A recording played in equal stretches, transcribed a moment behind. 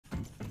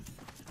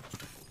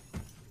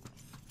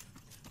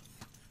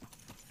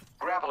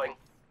grappling.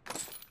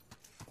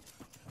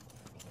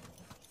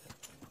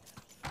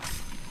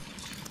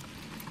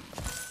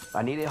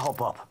 I need a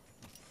hop up.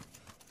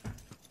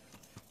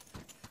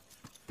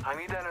 I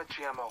need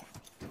energy ammo.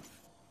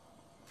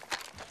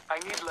 I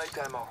need light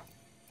ammo.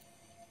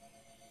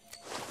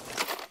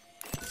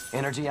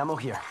 Energy ammo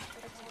here.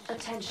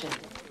 Attention,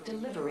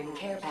 delivering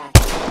care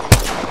package.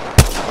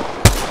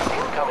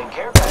 Incoming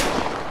care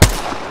package.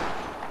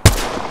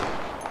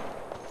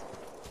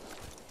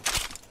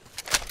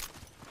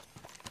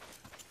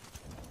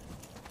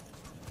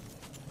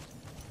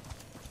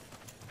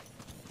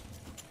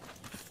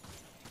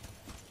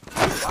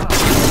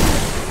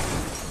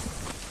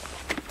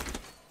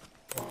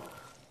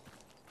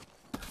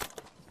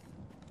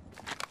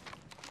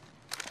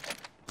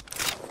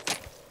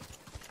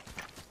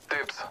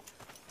 Dibs.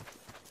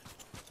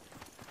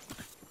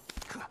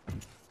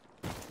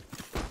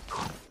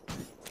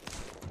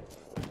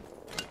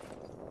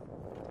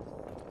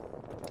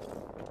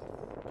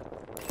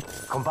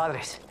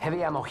 Compadres,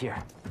 heavy ammo here.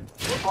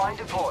 Zipline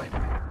deployed.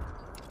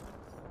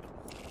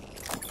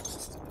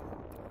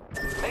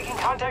 Making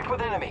contact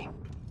with enemy.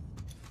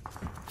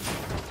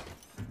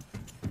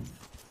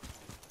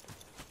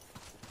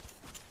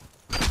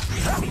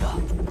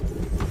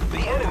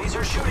 The enemies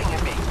are shooting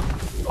at me.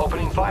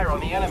 Opening fire on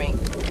the enemy.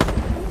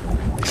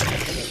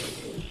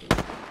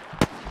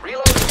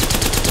 Reloading.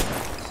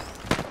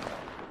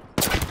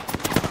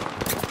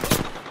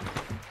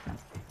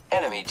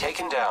 Enemy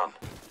taken down.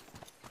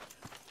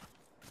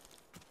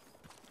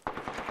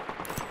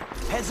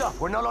 Heads up,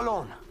 we're not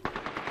alone.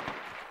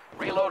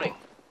 Reloading.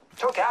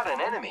 Took out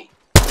an enemy.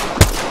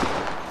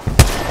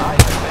 I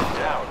have been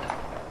downed.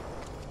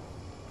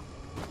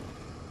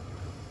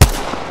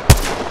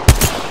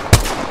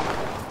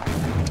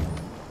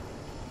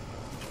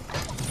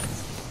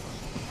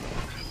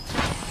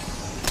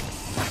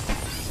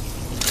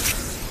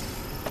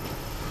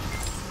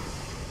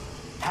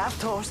 Half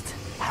toast,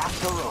 half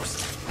the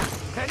roast.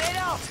 Grenade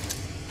out!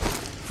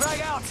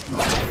 Frag out!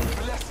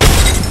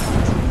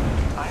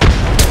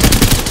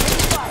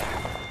 Fire!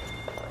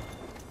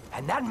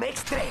 And that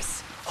makes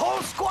tres.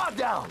 Whole squad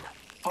down!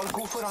 I'll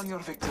go for on your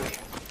victory.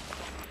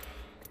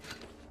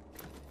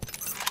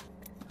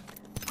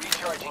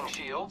 Recharging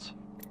shields.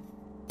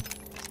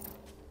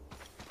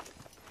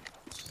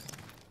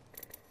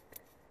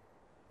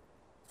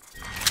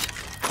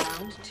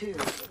 Round 2,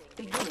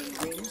 beginning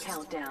ring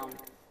countdown.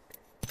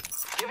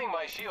 Giving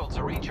my shields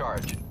a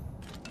recharge.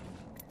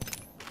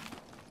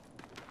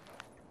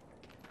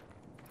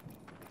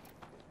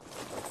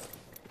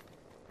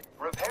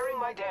 Repairing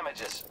my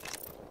damages.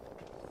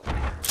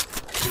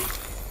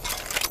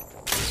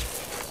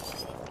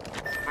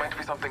 Might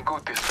be something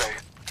good this way.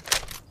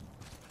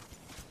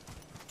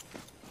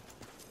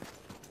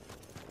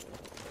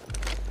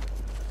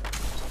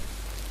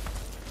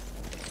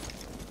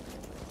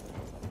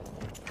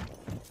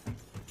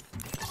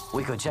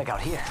 We could check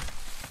out here.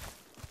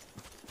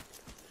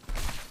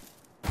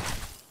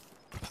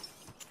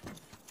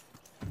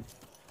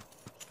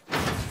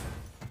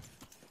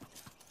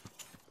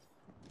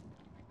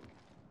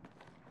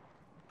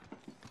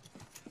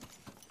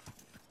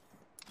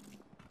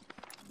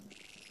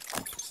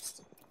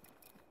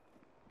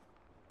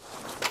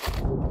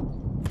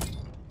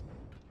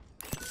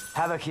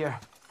 Havoc here.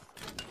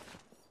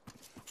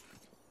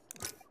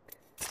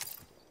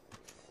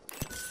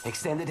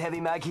 Extended heavy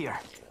mag here.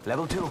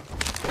 Level 2.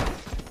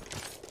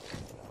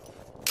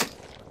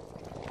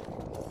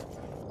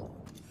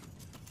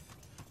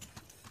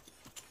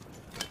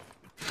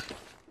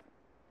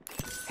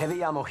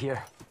 Heavy ammo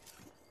here.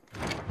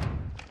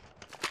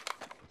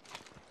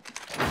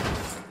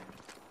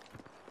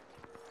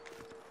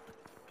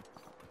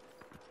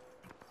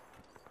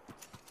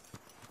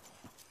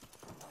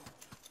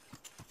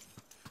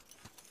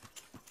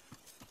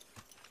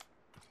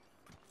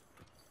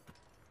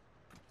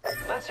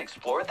 Let's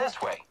explore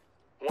this way.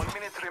 1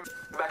 minute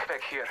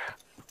backpack here.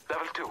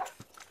 Level 2.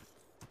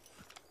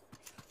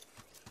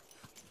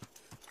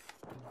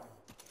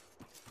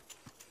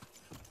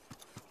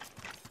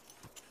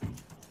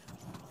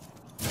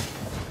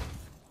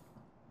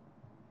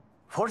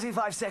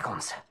 "45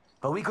 seconds,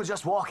 but we could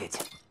just walk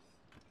it."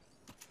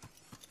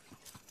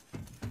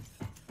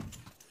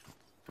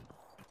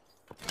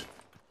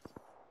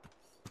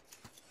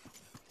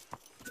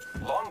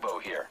 Longbow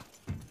here.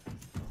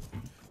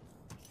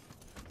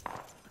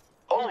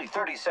 Only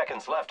 30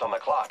 seconds left on the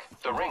clock.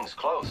 The ring's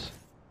close.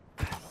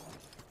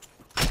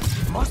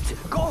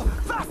 Must go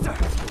faster!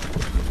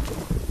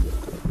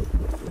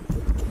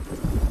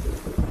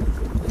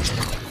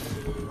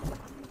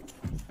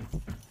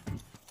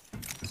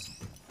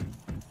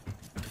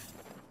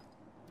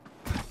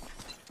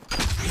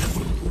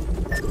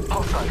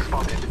 Hostile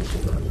spotted.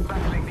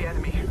 Battling the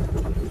enemy.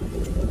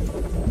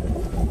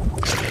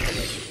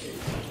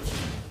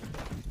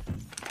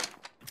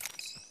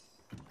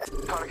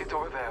 Target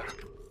over there.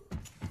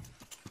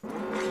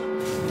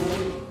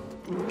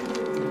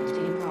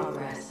 In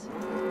progress.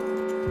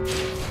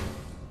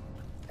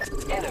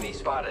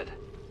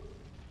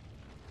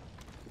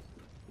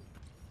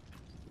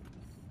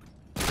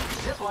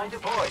 Zipline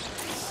deployed.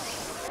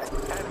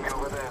 Enemy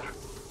over there.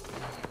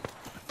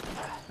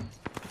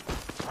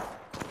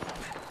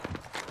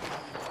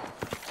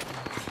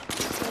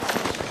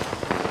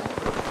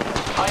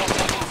 I am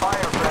taking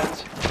fire,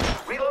 friends.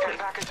 Care Reloading.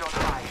 package on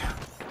high.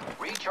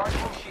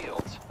 Recharging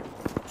shields.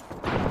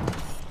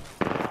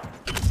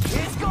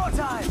 It's go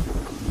time!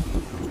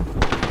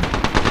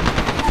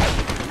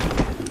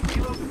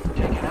 Reload.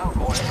 Taken out,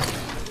 boys.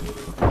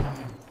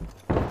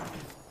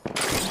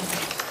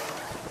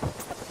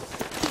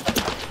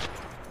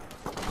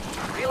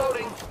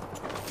 Reloading.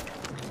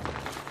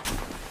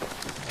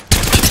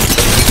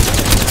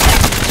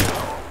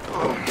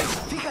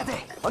 Fíjate!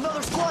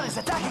 Another squad is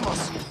attacking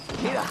us!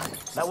 Mira,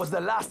 that was the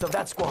last of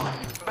that squad.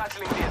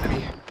 Battling the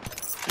enemy.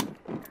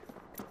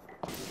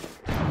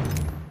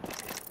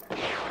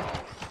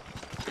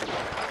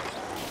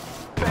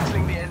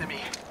 Battling the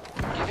enemy.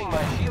 Giving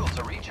my shields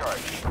a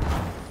recharge.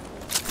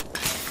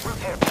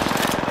 Repair.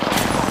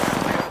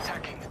 They are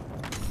attacking.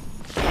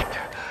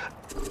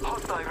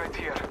 Hostile right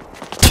here.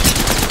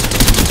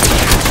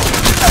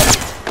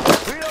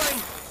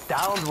 Reloading!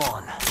 Downed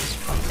one.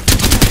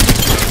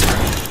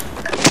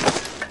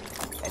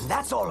 And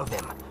that's all of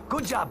them.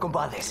 Good job,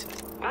 compadres.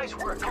 Nice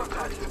work.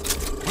 Contact.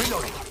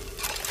 Reloading.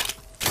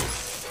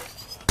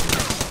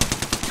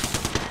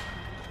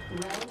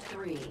 Round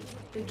 3.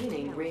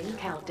 Beginning ring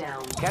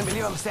countdown. Can't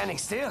believe I'm standing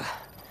still.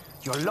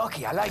 You're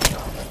lucky, I like you.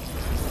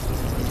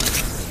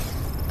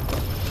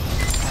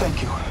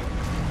 Thank you.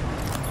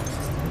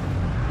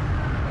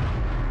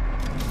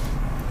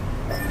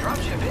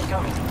 Dropship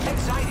incoming.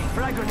 Exciting.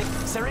 Frag grenade.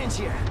 Syringe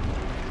here.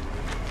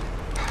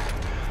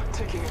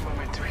 Taking a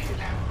moment to heal.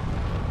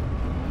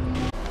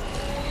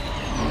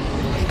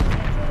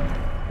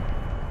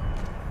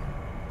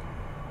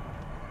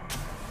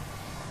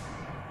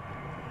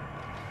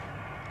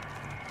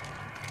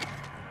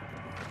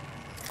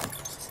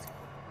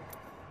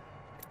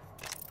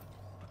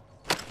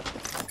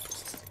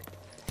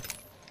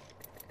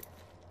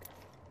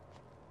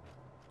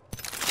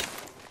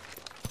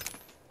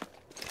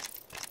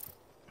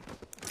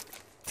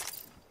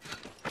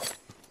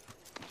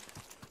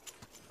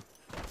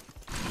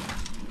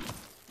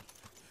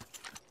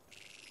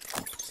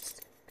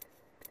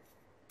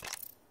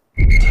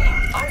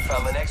 I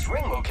found the next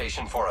ring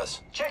location for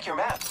us. Check your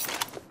maps.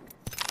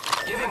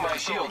 Giving my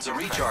shields a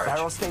recharge.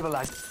 Barrel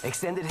stabilized.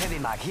 Extended heavy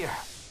mag here.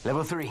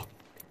 Level 3.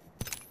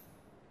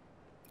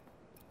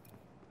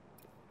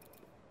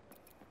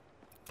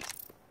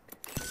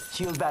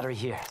 Shield battery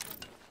here.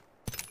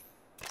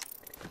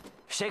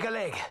 Shake a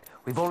leg.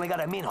 We've only got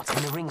a minute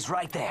and the ring's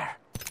right there.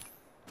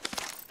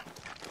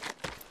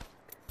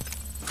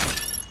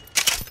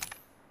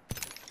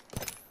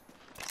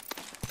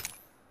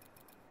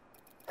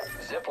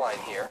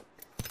 Zipline here.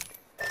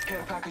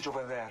 Care package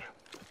over there.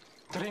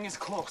 The ring is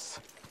close.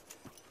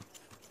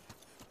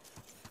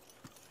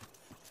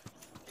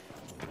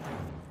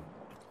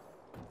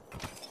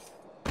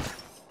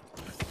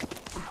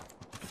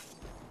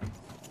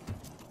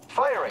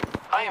 Firing.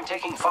 I am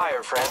taking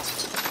fire,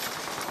 friends.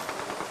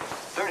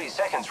 30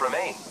 seconds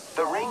remain.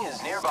 The ring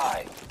is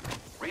nearby.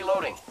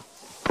 Reloading.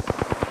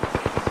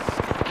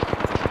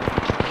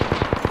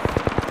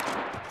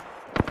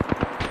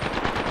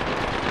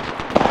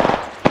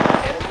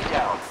 Enemy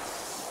down.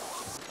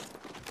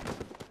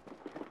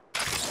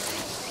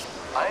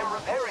 I am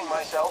repairing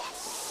myself.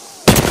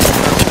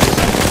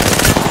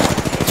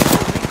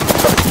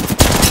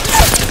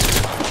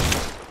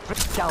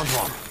 Down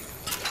one.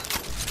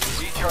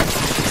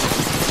 Recharging.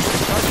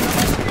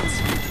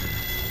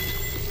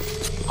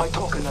 I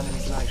took an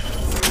enemy's life.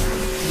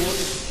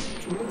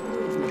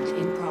 Movement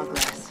in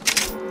progress.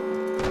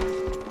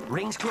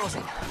 Ring's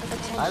closing.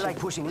 I like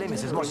pushing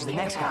limits as much as the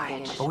next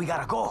guy, but we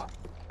gotta go.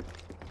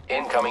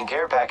 Incoming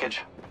care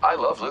package. I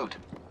love loot.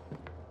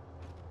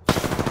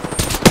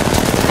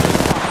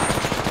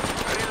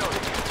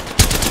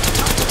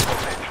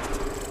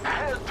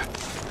 Help!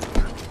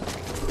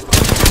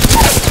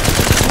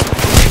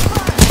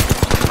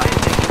 I am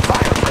taking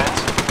fire, friends.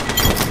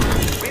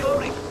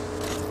 Reloading.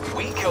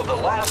 We killed the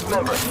last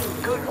member.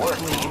 Good work,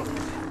 team.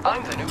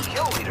 I'm the new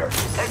kill leader.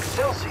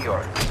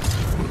 Excelsior.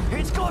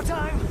 It's go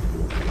time!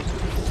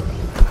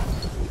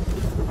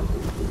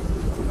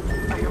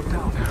 I am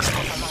down.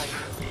 Not alive.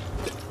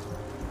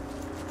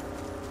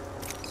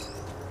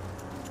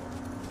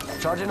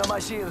 Charging on my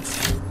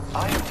shields.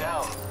 I am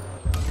down.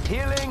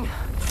 Healing.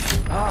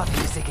 Ah,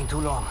 this is taking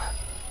too long.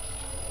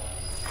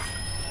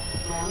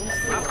 Round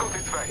 4. Let's go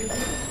this way.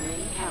 Beginning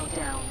ring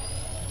countdown.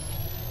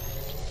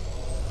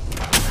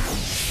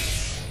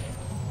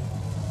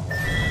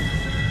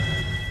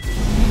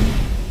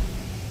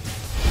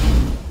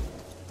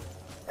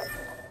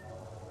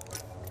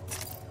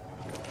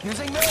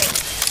 Using me!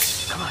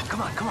 Come on,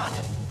 come on, come on.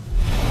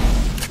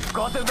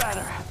 Got the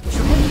banner.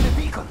 Should head to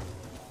the beacon.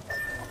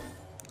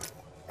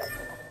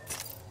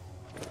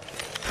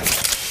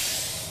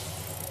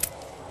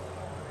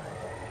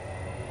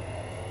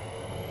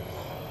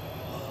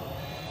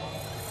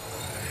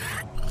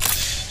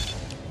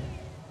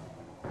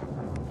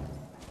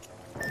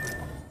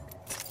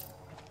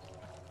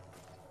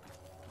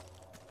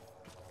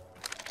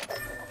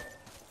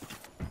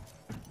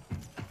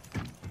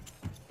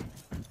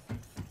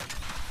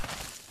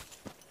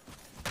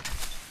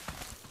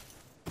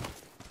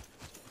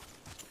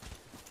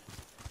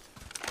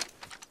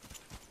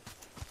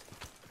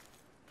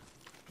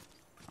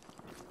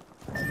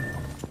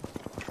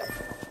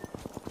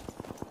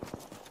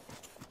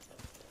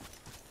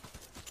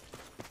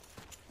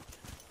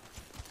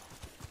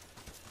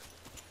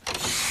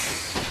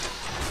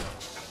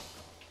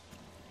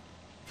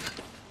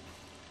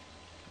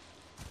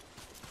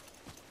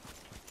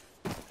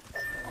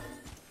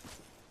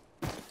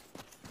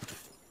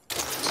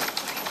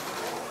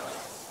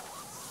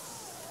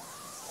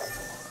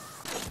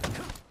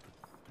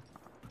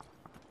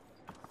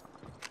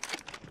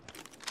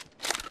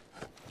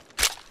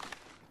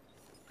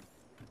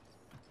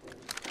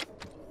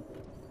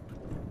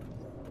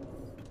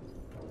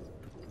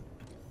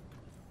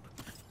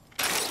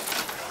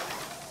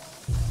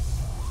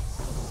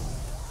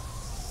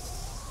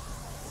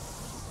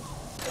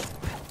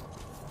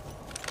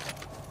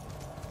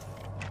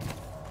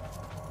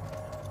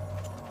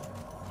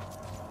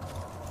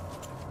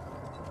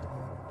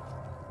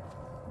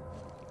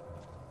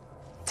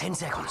 10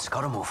 seconds,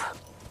 gotta move.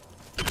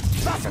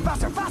 Faster,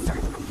 faster, faster!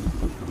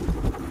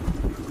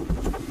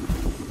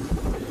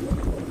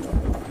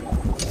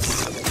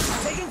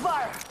 Taking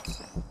fire!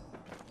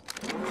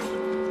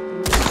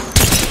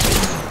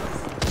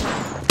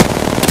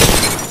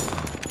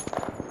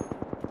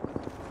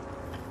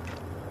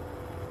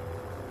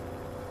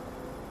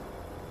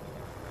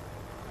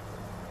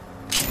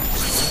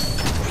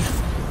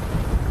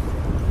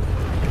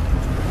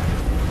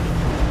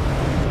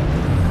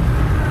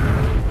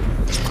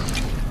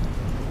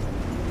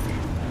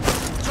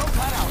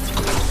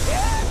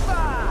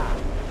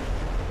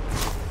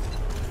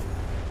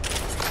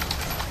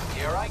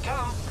 Here I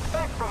come,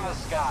 back from the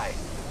sky.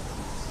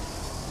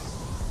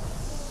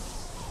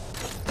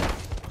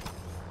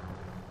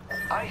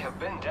 I have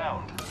been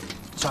downed.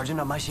 Sergeant,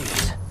 on my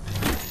shields.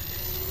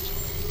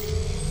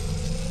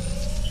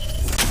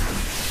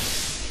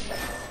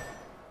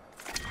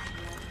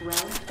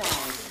 Round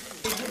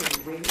 5.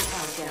 Beginning ring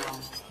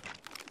countdown.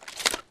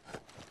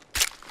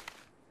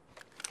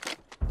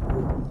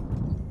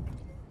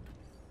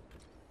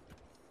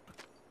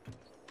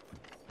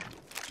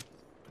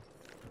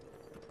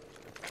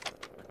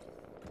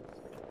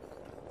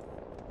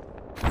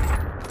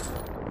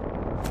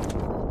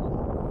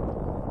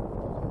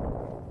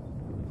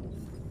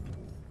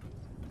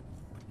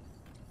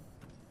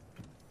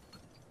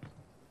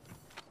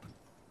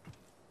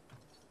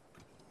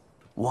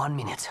 One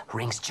minute.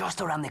 Ring's just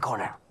around the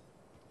corner.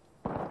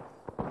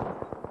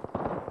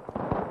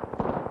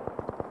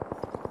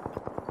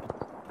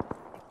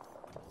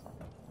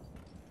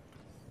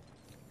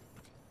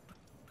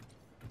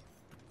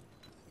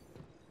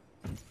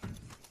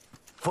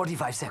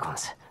 "45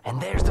 seconds,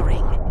 and there's the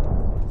ring."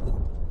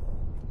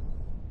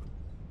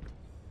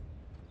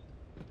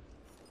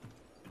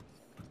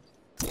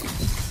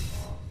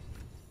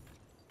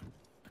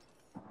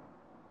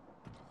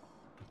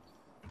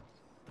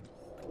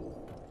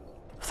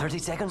 "30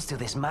 seconds till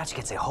this match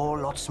gets a whole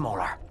lot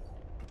smaller."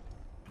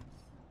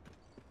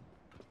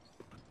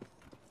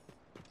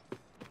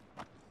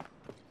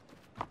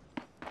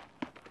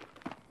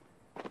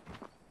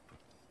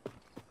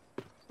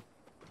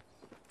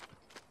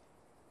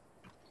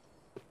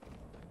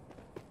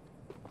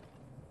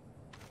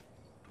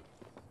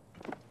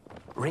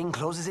 Ring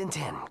closes in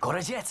 10. Got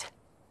it yet?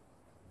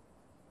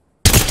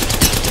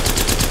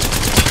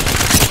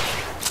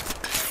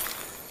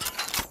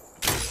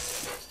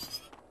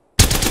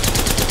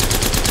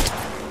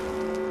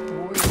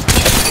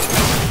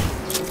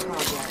 In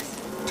progress.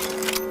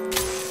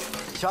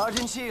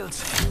 Charging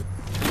shields.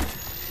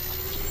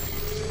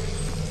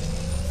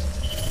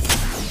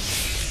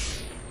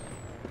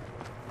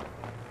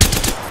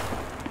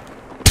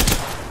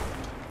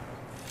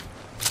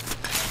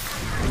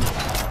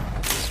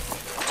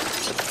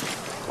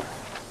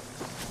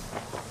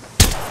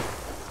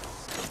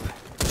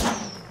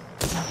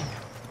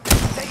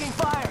 Taking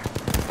fire.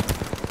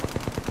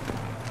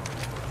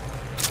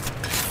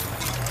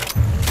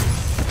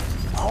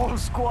 Whole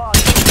squad.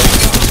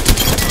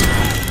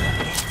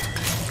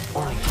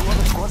 Only 2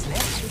 other squads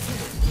left?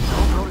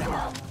 No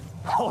problem.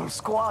 Whole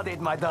squad ate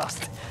my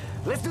dust.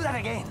 Let's do that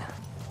again.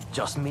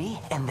 Just me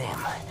and them.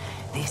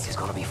 This is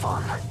gonna be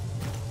fun.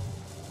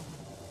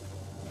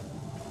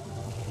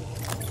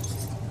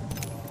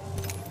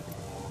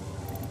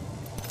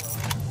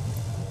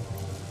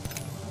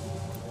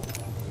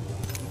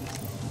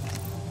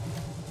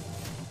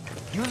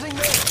 Using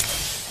me.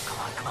 Come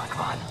on, come on,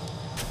 come on.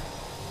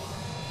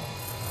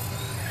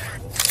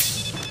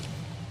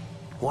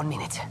 1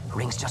 minute.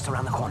 Ring's just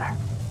around the corner.